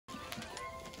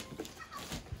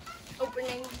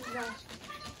thing is not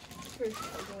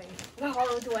the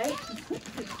hollowed way.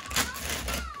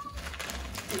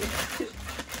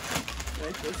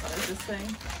 Like the size of this thing.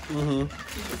 Mm-hmm. You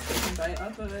just take a bite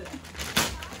off of it.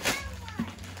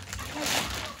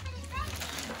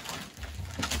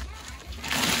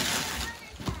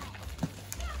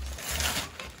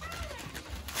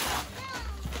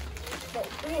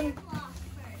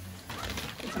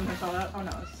 Did something fall out? Oh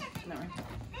no, it's never mind.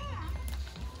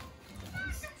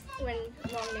 When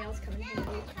long nails come in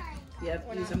handy.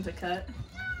 Yep, use them to cut.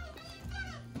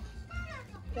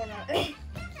 They're not. You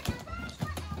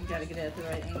gotta get it at the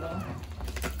right angle.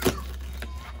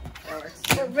 That works.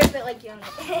 Or rip it like you own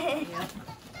it. Yep.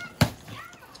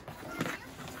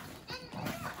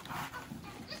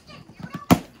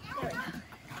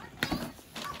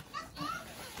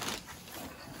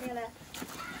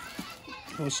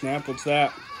 Oh snap! What's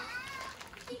that?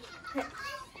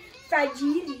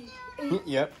 Fragile.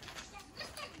 Yep.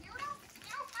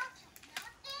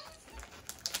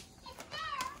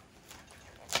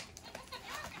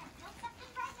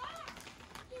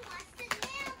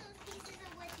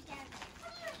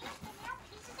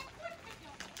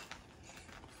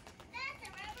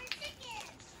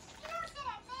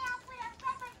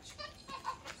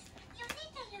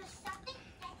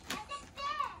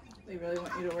 They really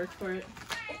want you to work for it.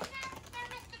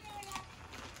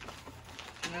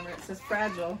 Remember, it says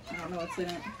fragile. I don't know what's in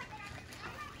it.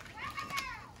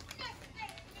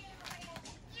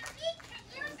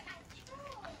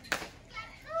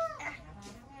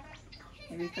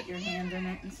 Maybe put your hand in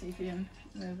it and see if you can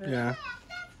move it. Yeah.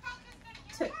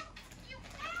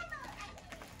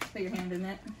 Put your hand in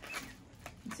it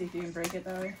and see if you can break it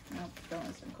that way. Nope, don't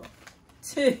listen. Cool.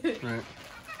 Right.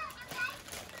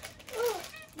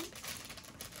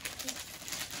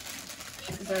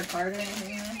 Is there a card or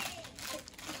anything in there?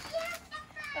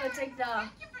 Oh, it's like the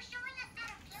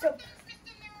soap.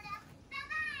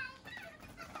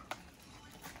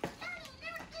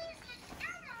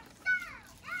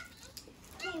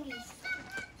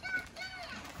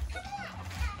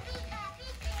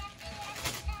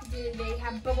 Do they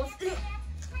have bubbles?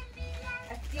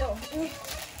 I feel.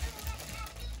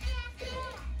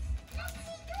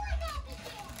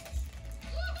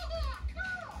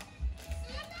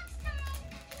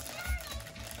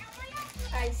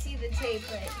 I see the tape,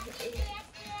 but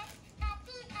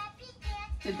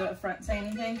Did the front say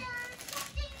anything?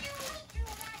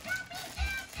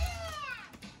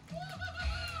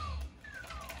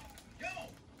 Yo,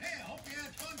 hey, I hope you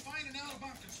had fun finding out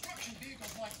about construction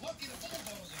vehicles like Lucky the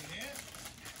Bulldozer here.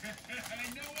 I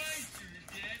know I sure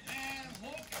did. And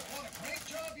look, what a great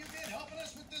job you did helping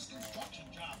us with this construction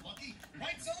job, Lucky.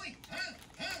 Right, Sully? Huh?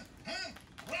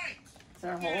 Right. Is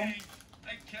there a hole? Thanks.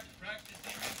 I kept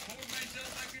practicing and told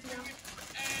myself I could do it,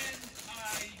 and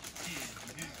I did.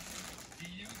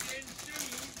 See you again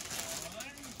soon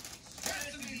on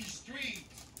Sesame Street.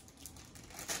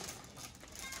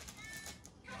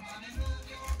 Come on and move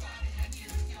your body and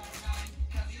use your mind,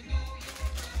 'cause you know you're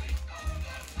right all the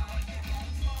time. You're getting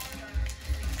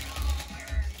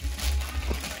smarter,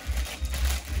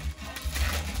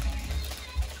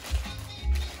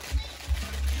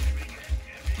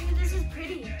 dude, this is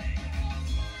pretty.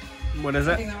 What is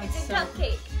I it? think that one's It's a soap.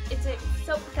 cupcake. It's a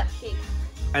soap cupcake.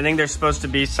 I think there's supposed to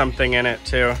be something in it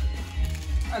too.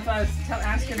 That's why I was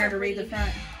asking her to read the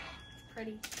front.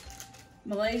 Pretty.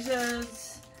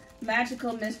 Malaysia's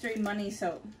magical mystery money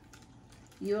soap.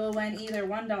 You will win either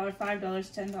 $1,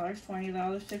 $5, $10,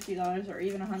 $20, $50, or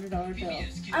even $100 bill.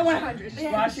 I want 100.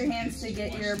 Wash your hands to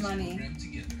get your money.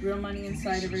 Real money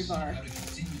inside every bar.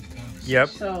 Yep.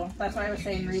 So that's why I was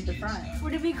saying read the front.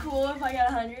 Would it be cool if I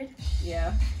got 100?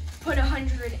 Yeah. Put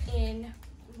 100 in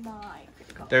my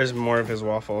critical. There's more of his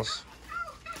waffles.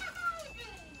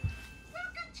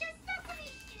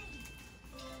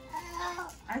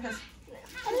 I just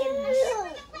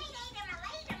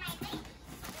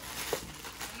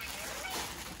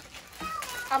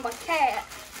I'm a cat.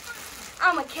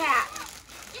 I'm a cat.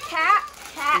 Cat,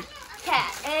 cat,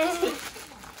 cat. And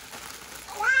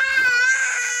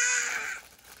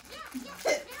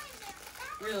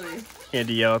really. He had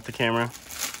to yell at the camera.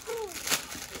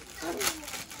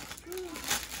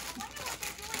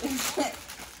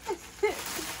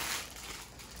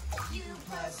 You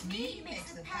plus me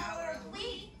makes the power of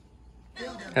we.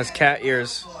 Has cat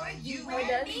ears. For you Oh, it and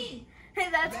does? me.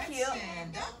 That's Let's cute.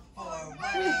 stand up for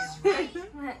what is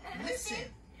right. Listen.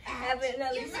 Have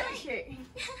another sweatshirt.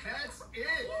 That's it.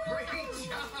 Great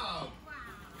job.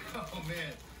 Oh,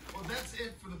 man. Well, that's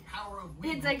it for the power of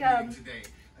we. It's like, today.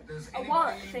 Does a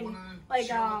wallet anybody thing, wanna like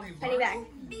share what they've penny learned?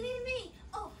 bag. Me.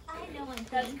 Oh, I know one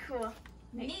That's thing. cool.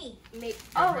 Me.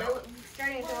 Oh, it's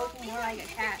starting to look more like a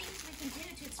cat.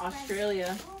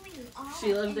 Australia.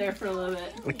 She lived there for a little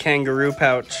bit. A kangaroo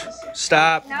pouch.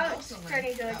 Stop. Now it's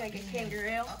starting to look like a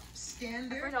kangaroo.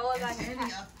 Standard. First it looked like a Standing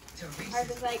cat. up to I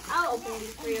was like, I'll open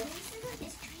these for you.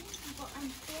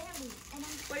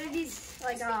 What are these,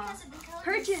 like,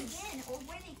 perches?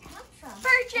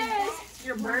 Perches!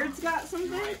 Your bird's got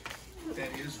something? That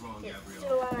is wrong, Gabrielle.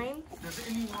 Still lime. Does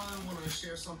anyone want to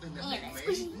share something that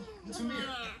they made? Tamir.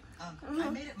 I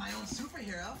made it my own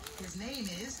superhero. His name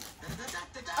is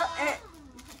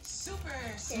Super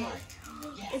Smart.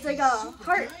 Yeah, It's like he's a super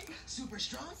heart. kind, super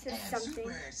strong, Says and something.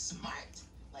 super smart,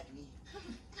 like me.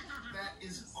 That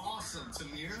is awesome,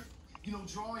 Tamir. You know,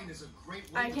 drawing is a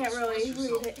great way I can't to really express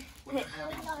yourself read it.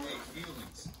 without having big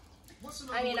feelings. What's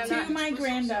another I mean, way I'm to not- To my express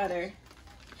granddaughter.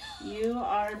 You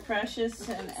are precious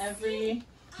in every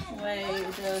way.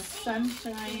 The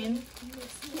sunshine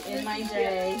in my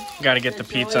day. Gotta get the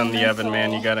pizza in the oven,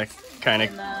 man. You gotta kind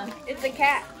And of. It's a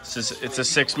cat. It's a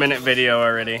 6-minute video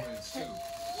already. It's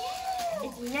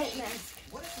night mask.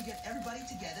 What if we get everybody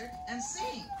together and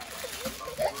sing? A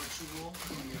virtual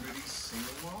community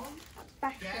sing-along?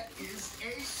 That is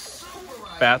a super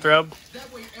idea. Bathrobe?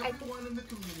 That way everyone in the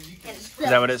community can Is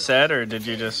that what it said, or did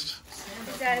you just?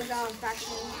 It says,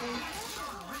 fashion.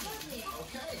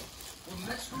 Okay. Well,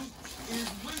 next week is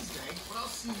Wednesday, but I'll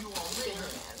see you all later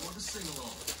for the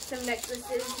sing-along. Some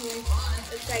necklaces here.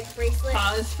 It's like bracelets.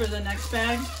 Pause for the next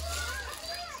bag.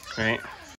 Right.